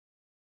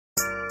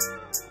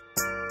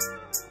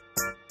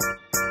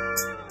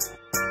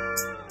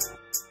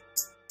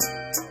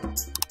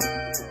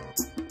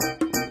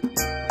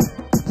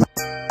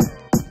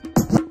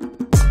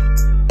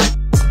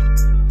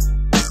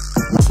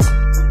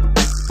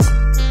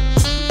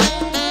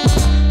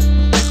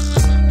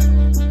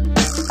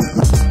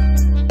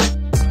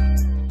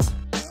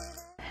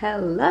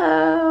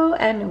Hello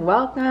and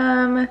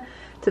welcome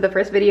to the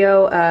first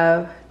video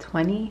of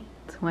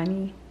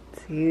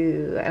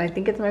 2022, and I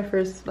think it's my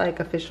first like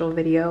official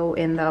video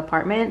in the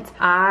apartment.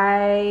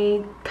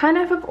 I kind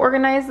of have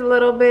organized a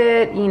little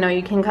bit. You know,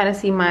 you can kind of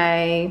see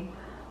my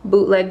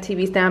bootleg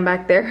TV stand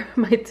back there.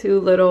 My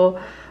two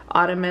little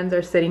ottomans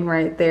are sitting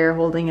right there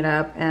holding it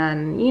up,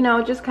 and you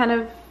know, just kind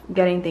of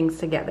getting things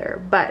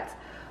together. But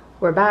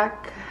we're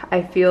back.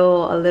 I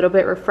feel a little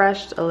bit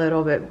refreshed, a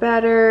little bit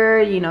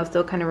better, you know,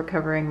 still kind of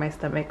recovering. My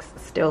stomach's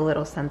still a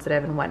little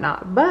sensitive and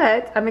whatnot,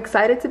 but I'm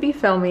excited to be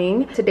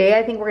filming. Today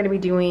I think we're gonna be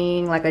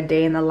doing like a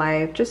day in the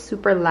life, just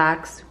super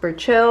lax, super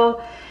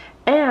chill.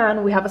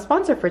 And we have a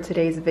sponsor for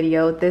today's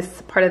video.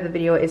 This part of the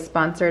video is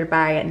sponsored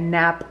by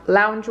Nap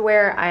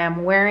Loungewear. I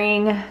am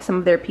wearing some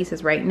of their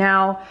pieces right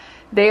now.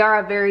 They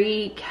are a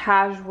very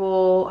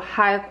casual,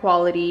 high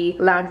quality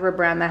loungewear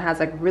brand that has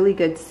like really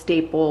good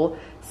staple,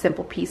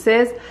 simple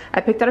pieces.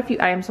 I picked out a few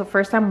items. So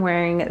first I'm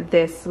wearing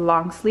this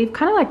long sleeve,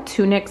 kind of like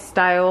tunic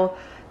style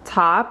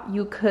top.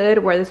 You could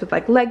wear this with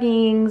like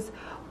leggings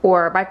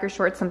or biker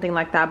shorts, something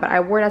like that, but I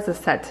wore it as a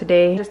set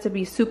today just to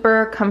be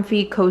super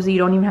comfy, cozy. You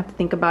don't even have to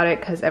think about it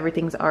because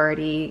everything's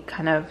already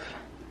kind of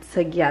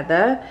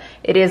together.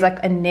 It is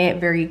like a knit,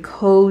 very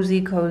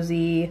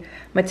cozy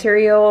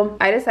material.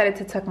 I decided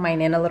to tuck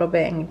mine in a little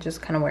bit and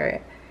just kind of wear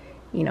it,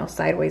 you know,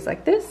 sideways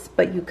like this,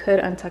 but you could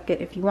untuck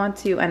it if you want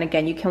to. And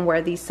again, you can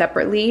wear these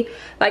separately.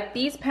 Like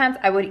these pants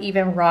I would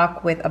even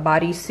rock with a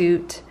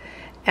bodysuit,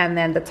 and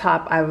then the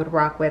top I would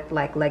rock with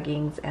like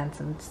leggings and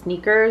some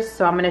sneakers.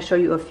 So I'm going to show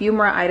you a few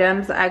more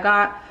items. I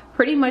got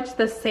pretty much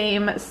the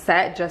same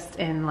set, just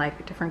in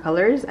like different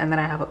colors, and then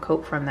I have a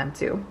coat from them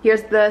too.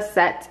 Here's the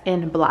set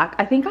in black.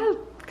 I think I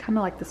kind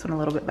of like this one a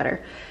little bit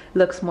better.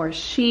 Looks more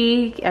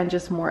chic and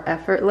just more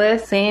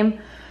effortless. Same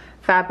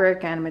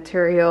fabric and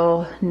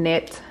material,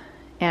 knit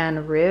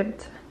and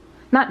ribbed.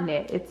 Not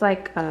knit, it's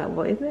like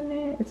well, isn't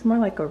it? It's more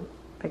like a,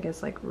 I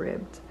guess, like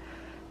ribbed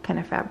kind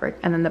of fabric.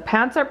 And then the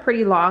pants are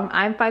pretty long.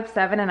 I'm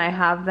 5'7" and I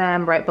have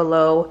them right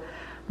below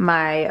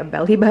my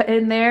belly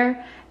button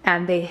there,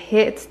 and they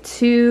hit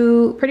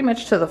to pretty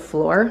much to the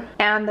floor.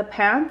 And the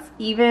pants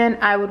even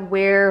I would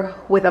wear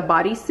with a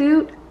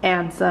bodysuit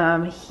and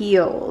some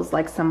heels,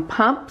 like some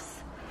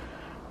pumps,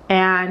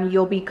 and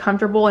you'll be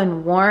comfortable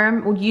and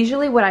warm.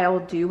 Usually what I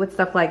will do with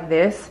stuff like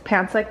this,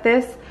 pants like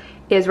this,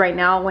 is right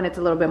now when it's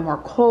a little bit more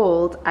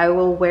cold, I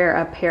will wear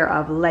a pair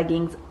of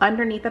leggings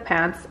underneath the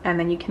pants, and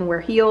then you can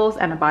wear heels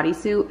and a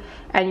bodysuit,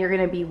 and you're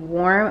gonna be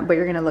warm, but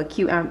you're gonna look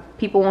cute, and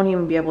people won't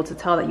even be able to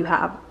tell that you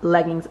have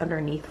leggings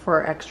underneath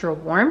for extra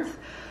warmth.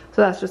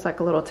 So that's just like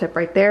a little tip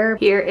right there.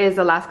 Here is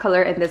the last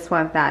color in this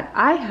one that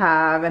I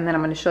have, and then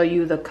I'm gonna show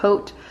you the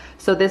coat.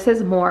 So this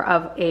is more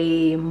of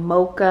a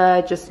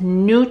mocha, just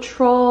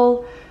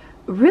neutral,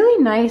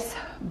 really nice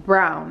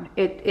brown.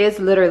 It is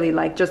literally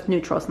like just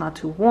neutral. It's not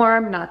too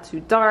warm, not too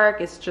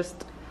dark. It's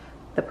just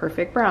the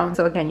perfect brown.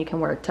 So again, you can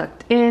wear it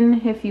tucked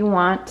in if you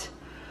want,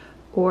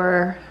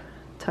 or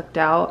tucked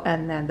out,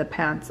 and then the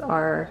pants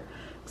are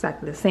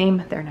exactly the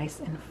same. They're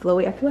nice and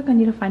flowy. I feel like I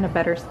need to find a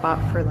better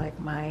spot for like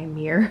my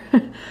mirror,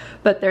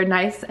 but they're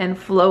nice and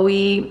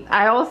flowy.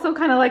 I also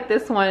kind of like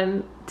this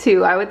one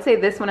too. I would say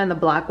this one and the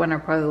black one are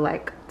probably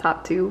like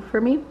top two for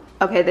me.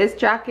 Okay, this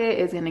jacket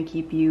is gonna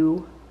keep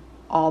you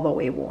all the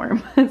way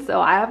warm.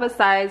 So I have a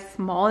size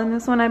small in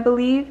this one, I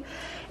believe,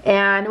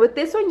 and with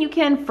this one you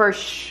can for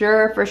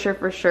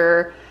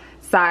sure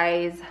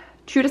size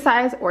true to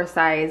size or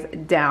size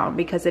down,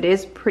 because it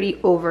is pretty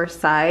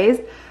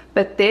oversized.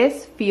 But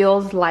this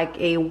feels like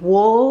a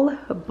wool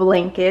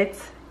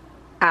blanket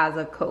as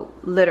a coat.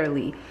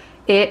 Literally,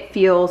 it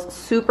feels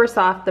super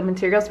soft. The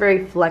material is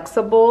very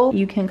flexible.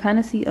 You can kind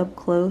of see up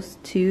close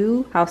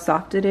too how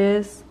soft it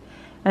is,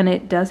 and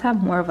it does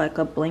have more of like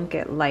a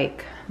blanket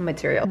like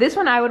material. This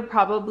one I would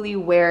probably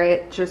wear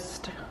it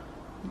just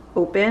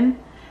open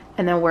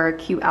and then wear a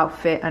cute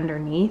outfit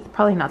underneath.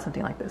 Probably not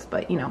something like this,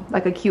 but you know,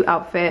 like a cute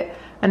outfit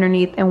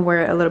underneath and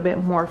wear it a little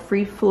bit more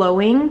free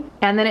flowing.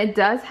 And then it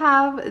does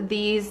have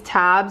these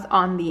tabs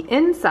on the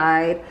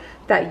inside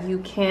that you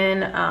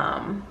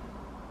can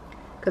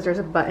because there's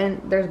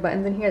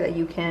buttons in here that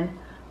you can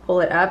pull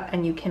it up,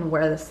 and you can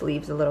wear the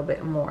sleeves a little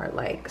bit more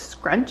like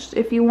scrunched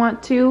if you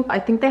want to. I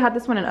think they had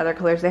this one in other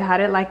colors. They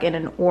had it like in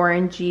an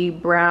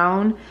orangey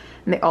brown,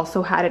 and they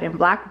also had it in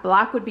black.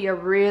 Black would be a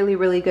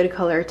really good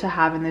color to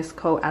have in this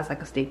coat as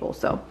like a staple.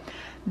 So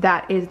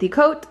that is the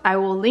coat. I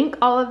will link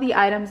all of the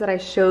items that I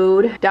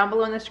showed down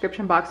below in the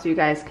description box so you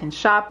guys can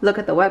shop, look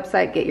at the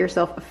website, get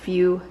yourself a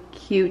few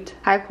cute,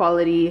 high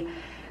quality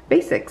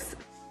basics.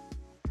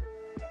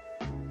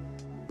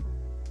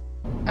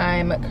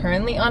 I'm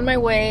currently on my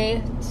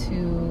way to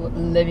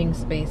Living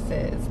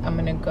Spaces. I'm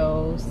gonna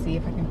go see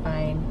if I can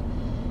find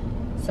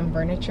some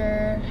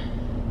furniture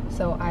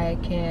so I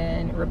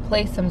can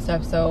replace some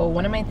stuff. So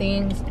one of my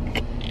things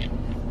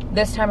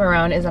this time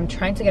around is I'm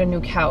trying to get a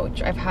new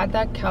couch. I've had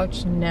that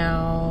couch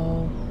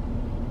now,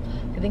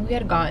 I think we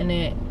had gotten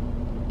it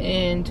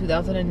in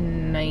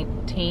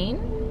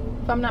 2019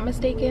 if I'm not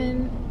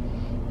mistaken.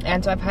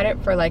 And so I've had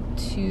it for like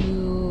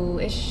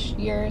 2-ish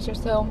years or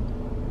so.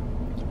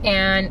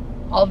 And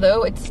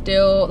although it's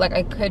still, like,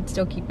 I could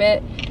still keep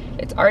it,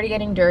 it's already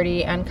getting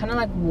dirty and kind of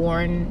like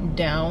worn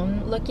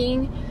down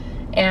looking.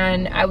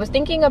 And I was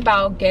thinking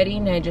about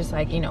getting it just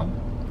like, you know,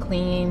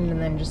 cleaned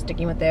and then just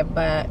sticking with it.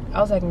 But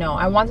I was like, no,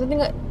 I want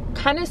something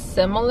kind of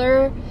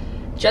similar,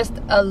 just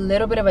a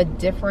little bit of a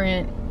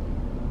different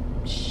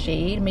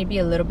shade, maybe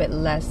a little bit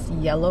less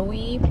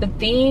yellowy. The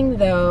thing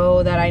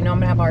though that I know I'm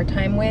gonna have a hard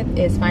time with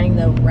is finding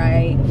the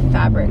right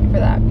fabric for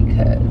that,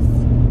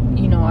 because,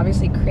 you know,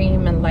 obviously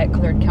cream and light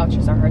colored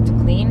couches are hard to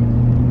clean.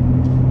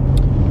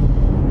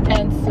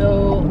 And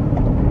so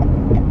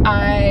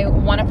I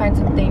want to find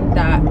something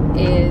that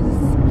is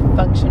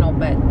functional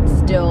but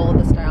still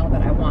the style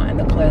that I want and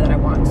the color that I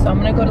want. So I'm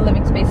gonna go to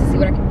Living Space to see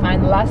what I can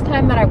find. The last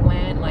time that I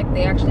went, like,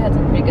 they actually had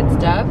some pretty good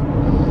stuff.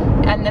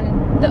 And then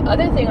the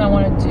other thing I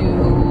want to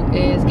do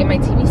is get my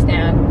TV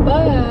stand,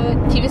 but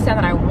the TV stand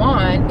that I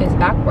want is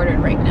back ordered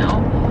right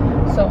now.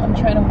 So I'm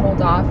trying to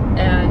hold off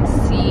and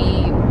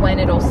see when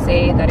it'll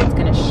say that it's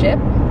gonna ship,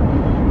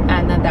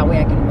 and then that way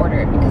I can order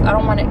it, because I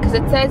don't want it, because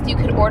it says you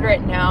could order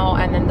it now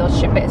and then they'll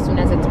ship it as soon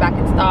as it's back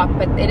in stock,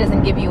 but it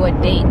doesn't give you a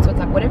date. So it's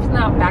like, what if it's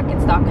not back in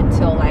stock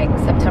until like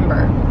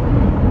September?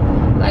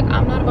 Like,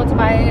 I'm not about to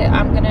buy it.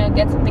 I'm gonna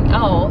get something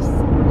else,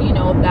 you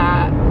know,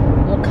 that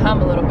will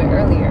come a little bit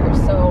earlier.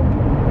 So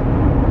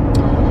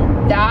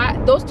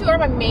those two are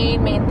my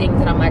main things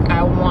that I'm like,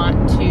 I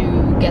want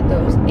to get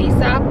those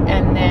ASAP.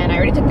 And then I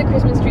already took the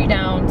Christmas tree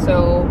down,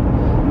 so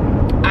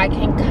I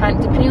can kind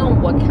of, depending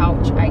on what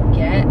couch I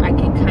get, I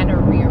can kind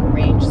of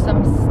rearrange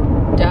some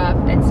stuff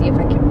and see if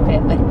I can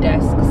fit a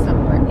desk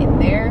somewhere in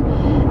there.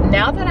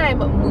 Now that I'm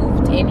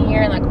moved in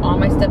here and like all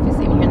my stuff is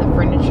in here and the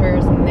furniture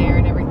is in there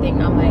and everything,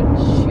 I'm like,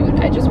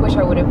 shoot, I just wish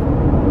I would have.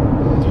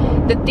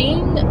 The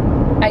thing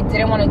I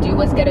didn't want to do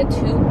was get a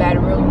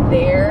 2-bedroom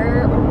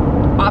there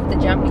off the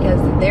jump,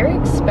 because they're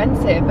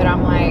expensive, but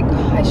I'm like,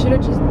 I should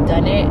have just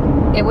done it.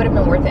 It would have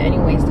been worth it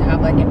anyways to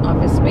have like an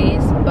office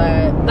space.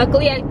 But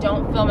luckily I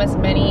don't film as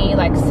many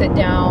like sit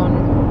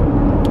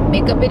down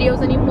makeup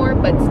videos anymore,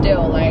 but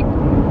still, like,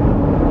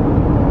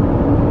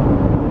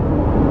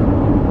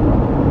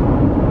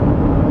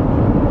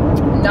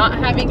 not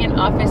having an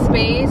office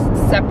space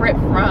separate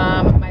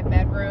from my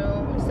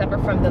bedroom,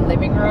 separate from the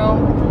living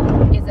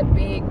room, is a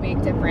big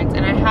difference.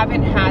 And I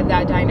haven't had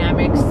that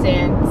dynamic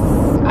since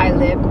I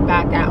lived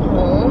back at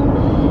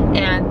home,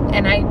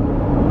 and I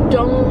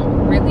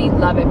don't really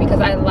love it, because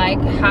I like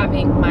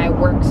having my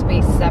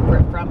workspace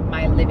separate from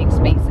my living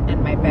space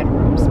and my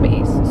bedroom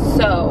space.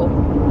 So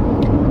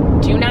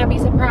do not be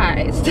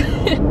surprised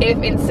if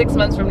in 6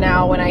 months from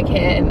now, when I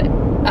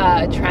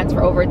can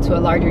transfer over to a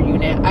larger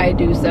unit, I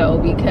do so,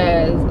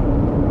 because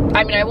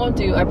I mean, I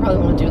probably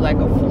won't do like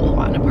a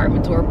full-on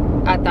apartment tour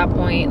at that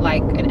point.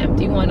 Like an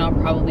empty one, I'll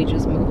probably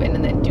just move in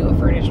and then do a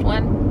furnished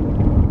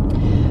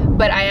one.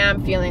 But I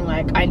am feeling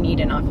like I need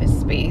an office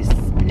space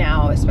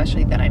now,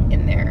 especially that I'm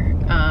in there.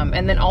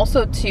 And then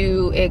also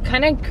too, it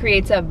kind of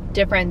creates a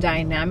different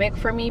dynamic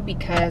for me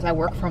because I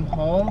work from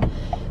home.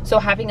 So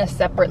having a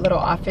separate little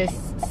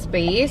office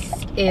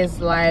space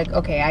is like,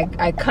 okay,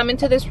 I come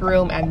into this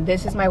room and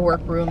this is my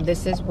work room.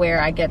 This is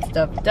where I get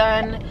stuff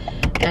done.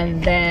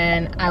 And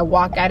then I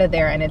walk out of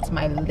there and it's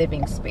my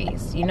living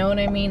space. You know what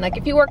I mean? Like,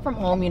 if you work from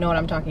home, you know what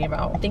I'm talking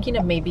about. I'm thinking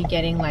of maybe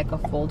getting like a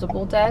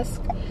foldable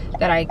desk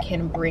that I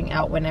can bring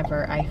out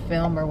whenever I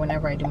film or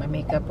whenever I do my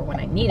makeup or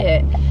when I need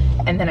it.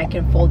 And then I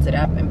can fold it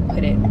up and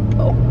put it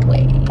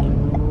away.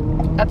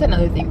 That's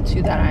another thing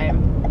too that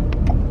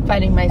I'm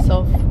finding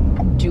myself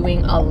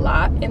doing a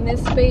lot in this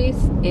space,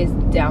 is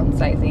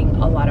downsizing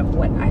a lot of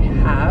what I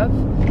have,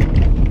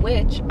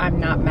 which I'm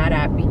not mad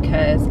at,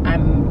 because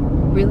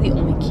I'm really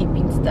only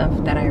keeping stuff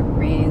that I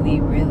really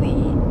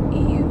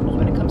use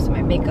when it comes to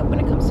my makeup, when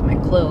it comes to my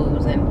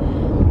clothes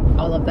and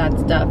all of that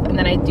stuff. And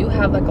then I do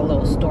have like a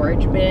little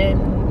storage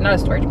bin, not a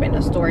storage bin,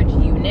 a storage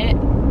unit,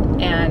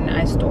 and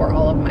I store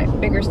all of my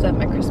bigger stuff,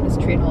 my Christmas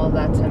tree and all of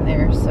that's in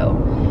there. So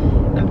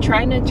I'm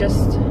trying to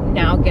just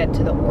now get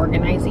to the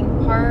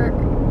organizing part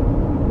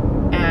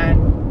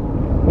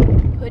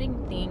and putting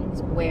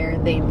things where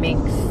they make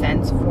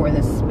sense for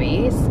the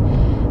space.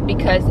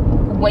 Because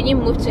when you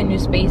move to a new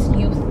space,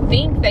 you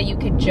think that you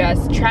could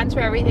just transfer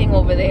everything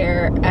over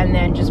there and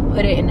then just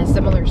put it in a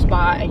similar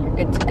spot and you're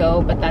good to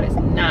go, but that is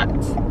not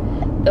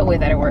the way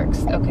that it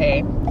works.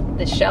 Okay,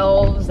 the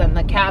shelves and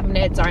the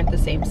cabinets aren't the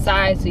same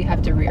size, so you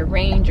have to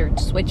rearrange or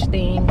switch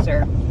things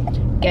or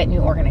get new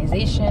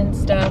organization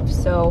stuff.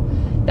 So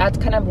that's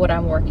kind of what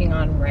I'm working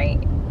on right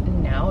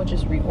now,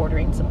 just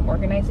reordering some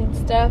organizing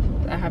stuff.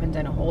 I haven't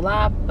done a whole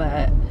lot,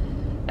 but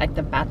like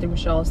the bathroom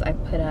shelves I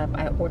put up,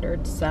 I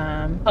ordered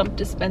some pump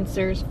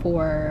dispensers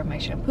for my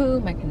shampoo,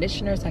 my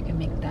conditioner, so I can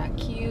make that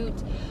cute.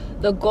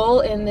 The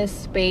goal in this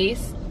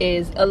space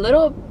is a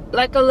little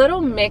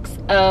mix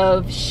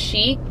of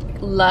chic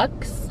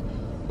luxe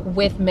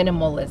with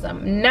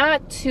minimalism.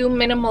 Not too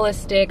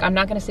minimalistic. I'm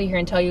not gonna sit here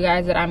and tell you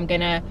guys that I'm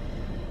gonna,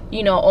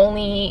 you know,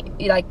 only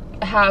like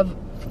have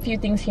a few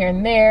things here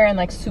and there and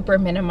like super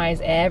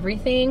minimize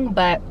everything,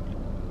 but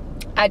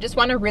I just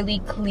want a really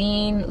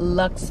clean,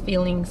 luxe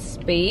feeling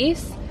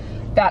space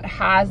that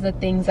has the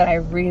things that I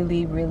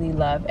really, really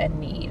love and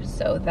need.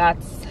 So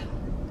that's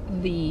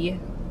the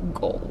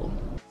goal.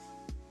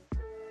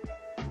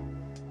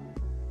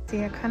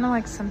 See, I kind of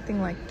like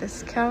something like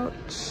this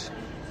couch.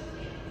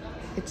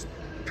 It's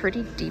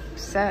pretty deep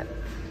set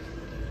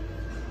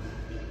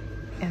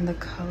and the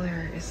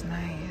color is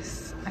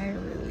nice. I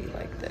really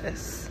like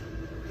this.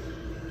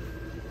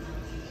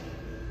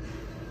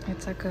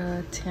 It's like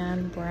a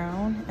tan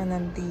brown, and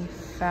then the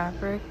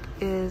fabric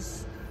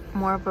is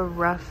more of a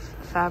rough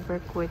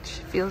fabric, which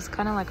feels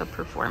kind of like a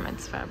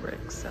performance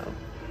fabric. So,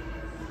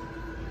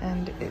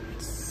 and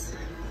it's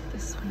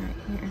this one right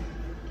here.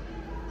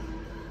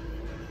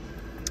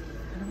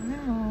 I don't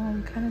know,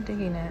 I'm kind of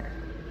digging it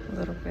a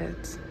little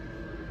bit.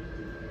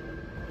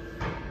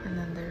 And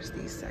then there's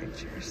these side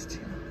chairs too.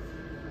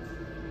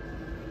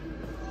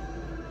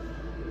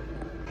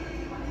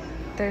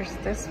 There's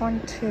this one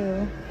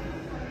too.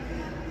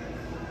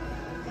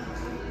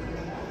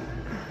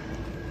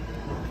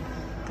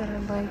 That I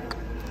like.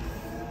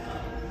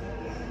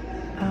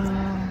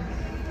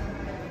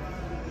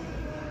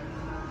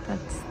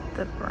 That's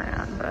the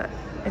brand, but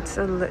it's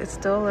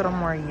still a little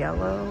more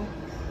yellow.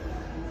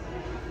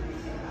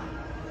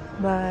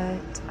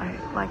 But I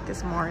like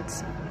this more.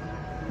 It's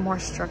more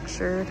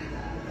structured,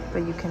 but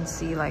you can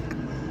see like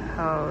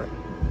how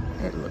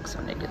it looks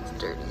when it gets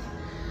dirty.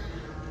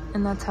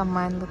 And that's how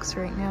mine looks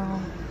right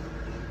now.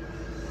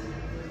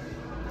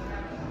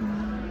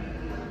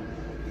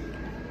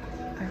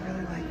 I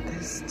really like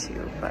this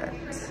too, but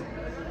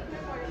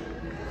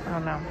I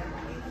don't know.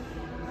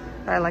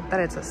 But I like that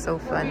it's a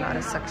sofa and not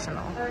a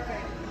sectional.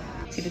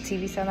 See, the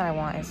TV stand that I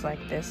want is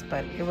like this,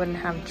 but it wouldn't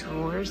have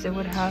drawers. It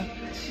would have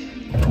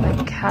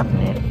like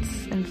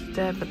cabinets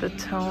instead, but the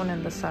tone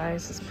and the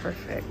size is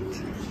perfect.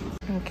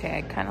 Okay,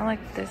 I kind of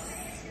like this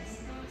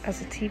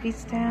as a TV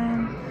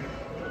stand,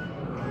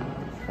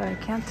 but I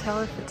can't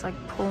tell if it's like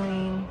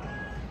pulling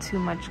too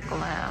much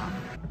glam.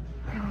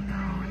 I don't know,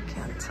 I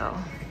can't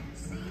tell.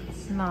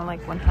 Not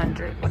like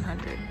 100.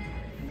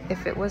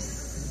 If it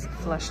was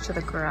flush to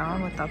the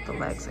ground without the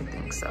legs, I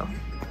think so.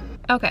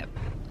 Okay,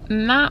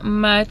 not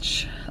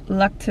much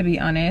luck, to be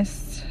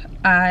honest.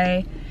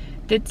 I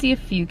did see a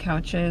few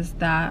couches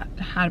that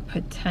had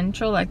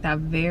potential, like that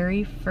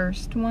very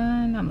first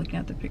one. I'm looking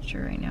at the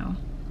picture right now.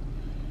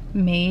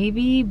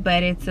 Maybe,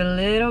 but it's a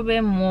little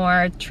bit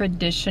more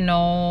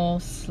traditional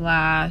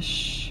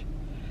slash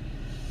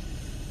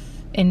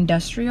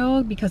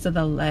industrial because of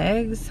the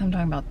legs. I'm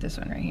talking about this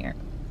one right here.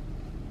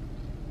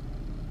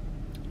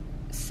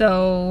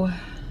 So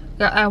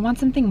I want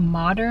something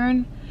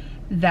modern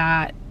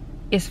that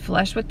is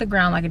flush with the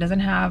ground, like it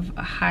doesn't have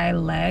high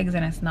legs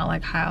and it's not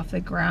like high off the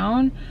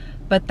ground,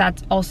 but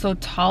that's also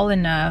tall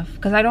enough,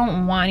 because I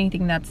don't want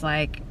anything that's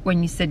like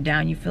when you sit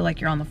down you feel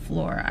like you're on the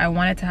floor. I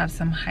want it to have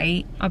some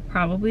height. I'll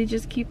probably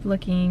just keep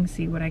looking,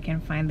 see what I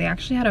can find. They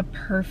actually had a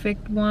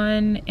perfect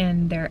one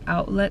in their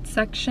outlet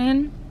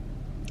section,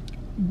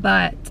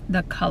 but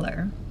the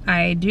color.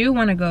 I do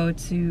want to go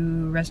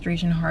to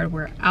Restoration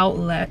Hardware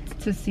outlet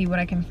to see what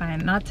I can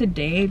find. Not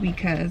today,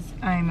 because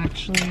I'm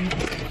actually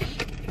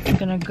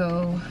gonna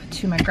go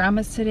to my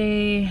grandma's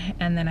today,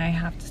 and then I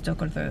have to still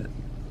go to the,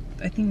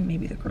 I think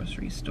maybe the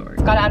grocery store.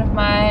 Got out of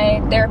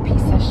my therapy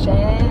session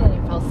and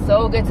it felt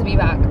so good to be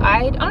back.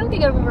 I don't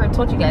think I've ever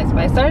told you guys, but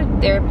I started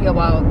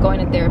going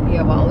to therapy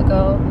a while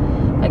ago,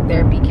 like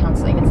therapy,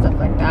 counseling and stuff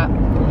like that.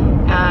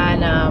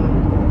 And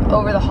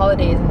over the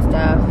holidays and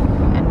stuff,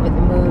 and with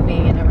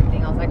moving and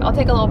everything, I was like, I'll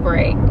take a little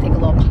break, take a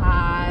little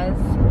pause,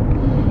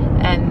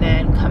 and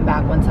then come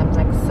back once I'm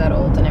like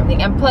settled and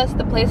everything. And plus,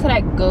 the place that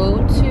I go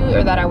to,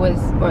 or that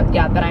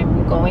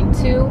I'm going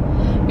to,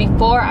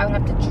 before I would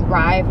have to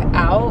drive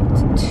out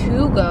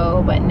to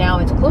go, but now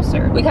it's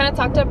closer. We kind of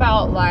talked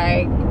about,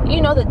 like,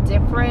 you know, the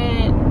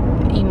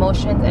different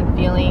emotions and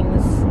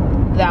feelings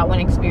that one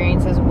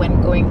experiences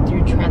when going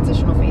through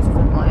transitional phases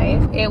in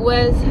life. It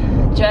was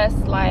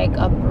just like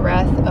a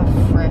breath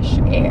of fresh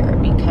air,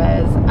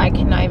 because I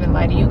cannot even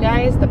lie to you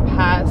guys, the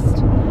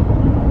past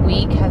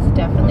week has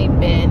definitely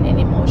been an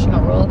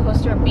emotional roller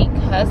coaster,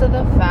 because of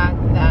the fact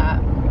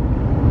that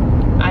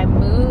I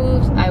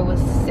moved, I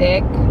was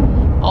sick.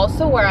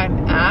 Also, where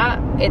I'm at,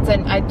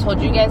 I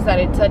told you guys that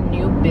it's a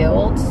new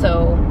build,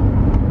 so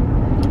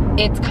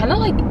it's kind of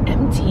like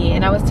empty.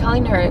 And I was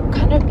telling her, it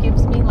kind of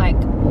gives me like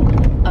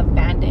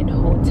abandoned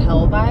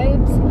hotel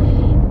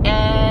vibes,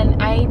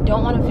 and I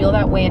don't want to feel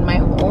that way in my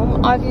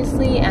home,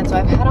 obviously. And so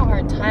I've had a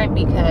hard time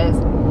because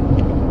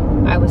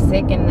I was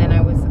sick and then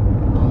I was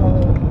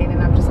home,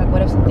 and I'm just like,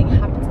 what if something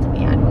happens to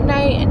me at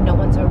night and no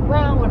one's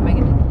around? What am I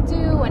gonna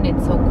do? And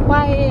it's so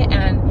quiet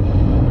and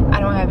I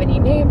don't have any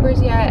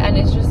neighbors yet, and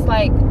it's just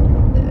like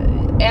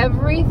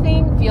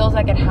everything feels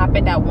like it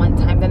happened at one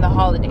time. Then the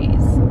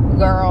holidays,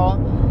 girl,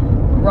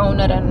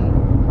 Rona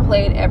done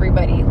played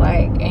everybody,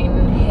 like,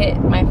 and hit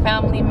my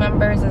family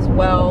members as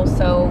well,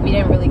 so we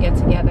didn't really get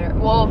together.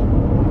 Well,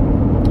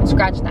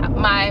 scratch that.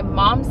 My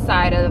mom's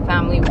side of the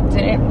family,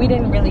 we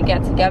didn't really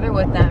get together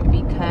with them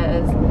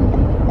because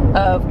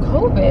of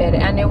COVID,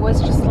 and it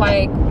was just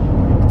like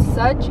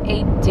such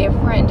a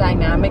different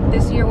dynamic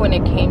this year when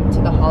it came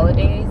to the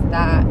holidays,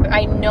 that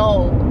I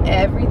know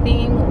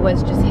everything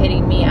was just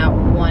hitting me at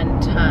one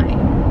time.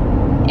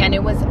 And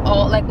it was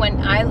all like, when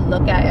I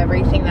look at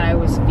everything that I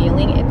was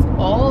feeling, it's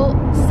all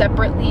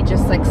separately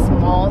just like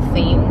small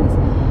things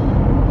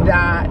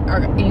that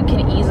you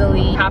can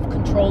easily have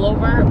control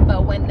over,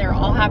 but when they're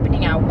all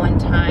happening at one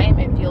time,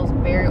 it feels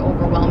very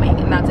overwhelming.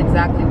 And that's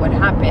exactly what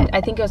happened. I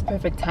think it was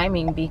perfect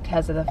timing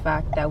because of the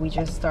fact that we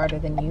just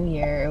started the new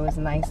year. It was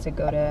nice to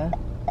go to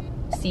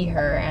see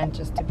her and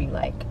just to be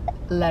like,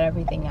 let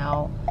everything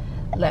out,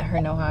 let her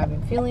know how I've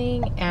been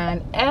feeling.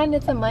 And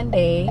it's a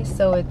Monday,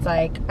 so it's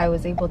like I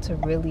was able to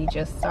really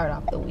just start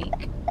off the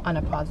week on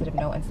a positive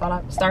note and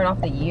start off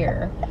the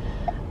year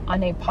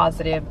on a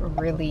positive,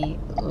 really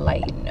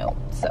light note.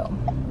 So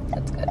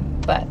that's good.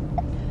 But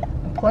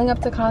I'm pulling up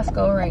to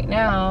Costco right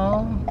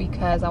now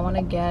because I want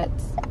to get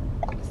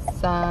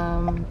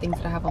some things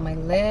that I have on my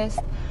list.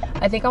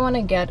 I think I want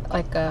to get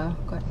like a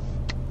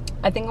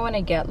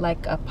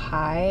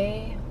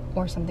pie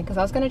or something, because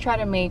I was gonna try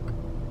to make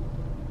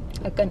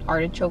like an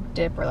artichoke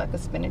dip or like a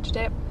spinach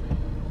dip,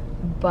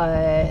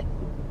 but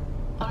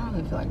I don't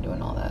really feel like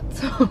doing all that.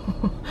 So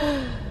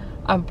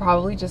I'm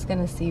probably just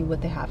gonna see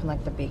what they have in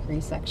like the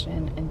bakery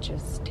section and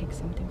just take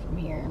something from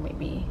here,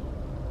 maybe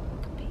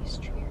like a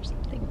pastry or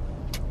something.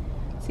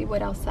 See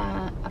what else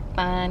I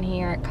find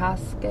here at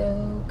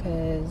Costco,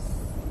 because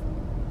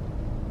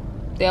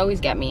they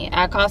always get me.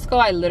 At Costco,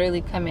 I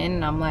literally come in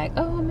and I'm like,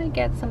 oh, I'm gonna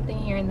get something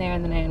here and there,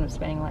 and then I end up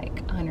spending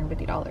like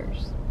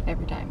 $150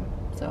 every time.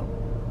 So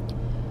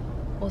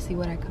we'll see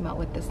what I come out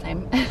with this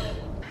time.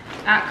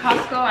 At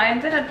Costco, I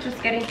ended up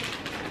just getting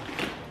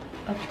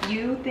a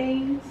few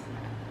things.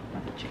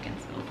 Not the chicken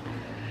soup.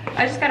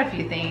 I just got a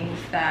few things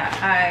that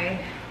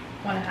I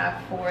want to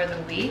have for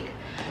the week.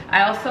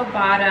 I also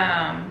bought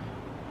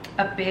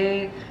a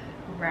big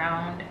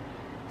round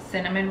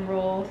cinnamon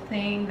roll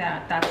thing.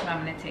 That's what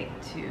I'm going to take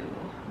to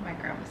my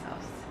grandma's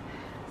house,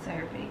 so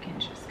everybody can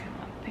just kind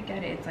of like pick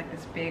at it. It's like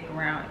this big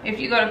round, if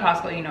you go to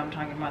Costco, you know what I'm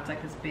talking about. It's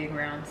like this big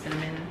round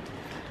cinnamon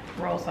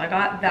roll. So I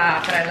got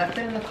that, but I left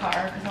it in the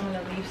car because I'm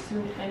gonna leave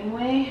soon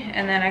anyway.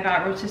 And then I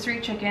got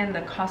rotisserie chicken.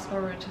 The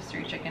Costco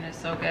rotisserie chicken is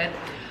so good.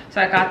 So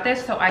I got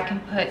this so I can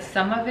put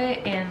some of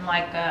it in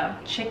like a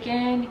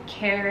chicken,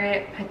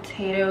 carrot,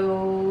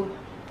 potato.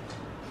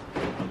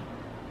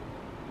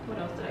 What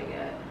else did I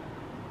get?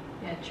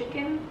 Yeah,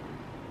 chicken,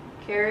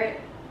 carrot,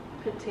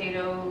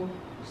 potato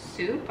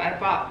soup. I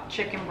bought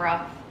chicken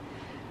broth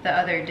the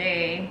other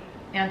day,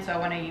 and so I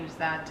want to use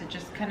that to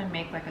just kind of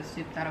make like a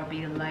soup that'll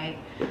be light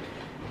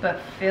but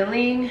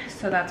filling.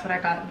 So that's what I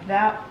got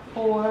that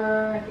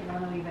for. I think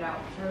I'm gonna leave it out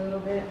for a little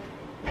bit.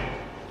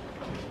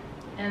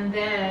 And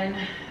then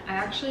I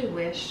actually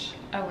wish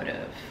I would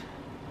have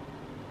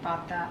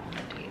bought that on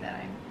the day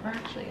that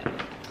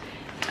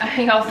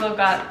I also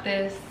got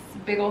this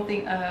big old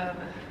thing of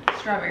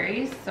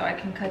strawberries, so I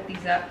can cut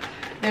these up.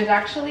 There's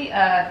actually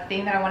a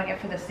thing that I want to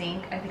get for the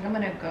sink. I think I'm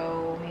gonna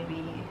go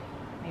maybe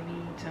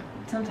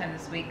sometime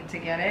this week to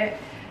get it,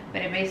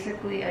 but it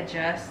basically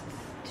adjusts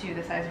to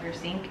the size of your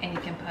sink, and you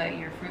can put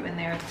your fruit in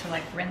there to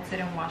like rinse it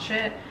and wash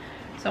it.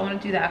 So I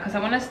want to do that because I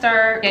want to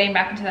start getting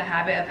back into the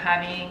habit of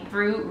having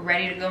fruit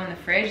ready to go in the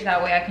fridge.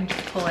 That way I can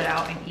just pull it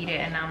out and eat it,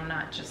 and I'm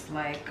not just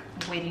like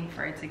waiting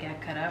for it to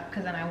get cut up,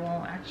 because then I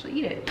won't actually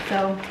eat it.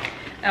 So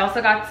I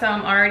also got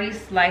some already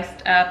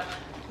sliced up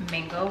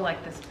mango,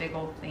 like this big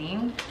old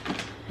thing.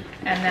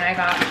 And then I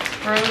got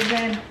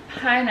frozen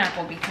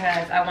pineapple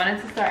because I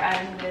wanted to start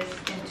adding this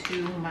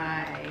into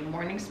my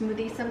morning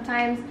smoothie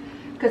sometimes.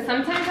 Because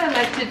sometimes I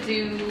like to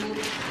do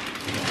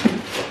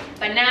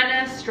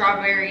banana,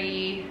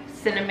 strawberry,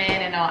 cinnamon,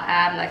 and I'll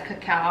add like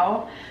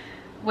cacao,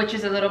 which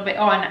is a little bit,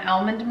 and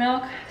almond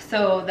milk.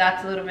 So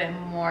that's a little bit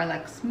more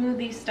like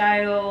smoothie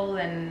style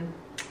and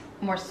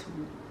more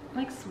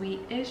like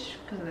sweet-ish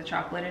because of the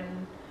chocolate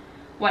and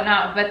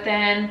whatnot. But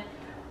then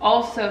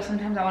also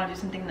sometimes I want to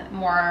do something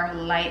more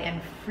light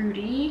and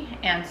fruity,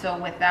 and so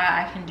with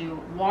that I can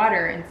do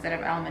water instead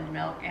of almond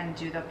milk and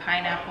do the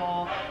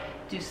pineapple,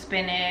 do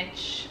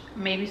spinach,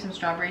 maybe some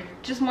strawberry,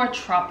 just more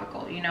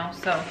tropical, you know.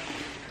 So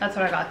that's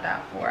what I got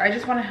that for. I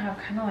just want to have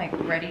kind of like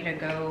ready to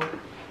go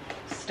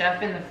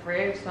stuff in the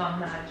fridge, so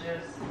I'm not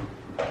just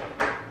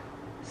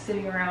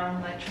sitting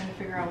around like trying to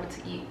figure out what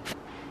to eat.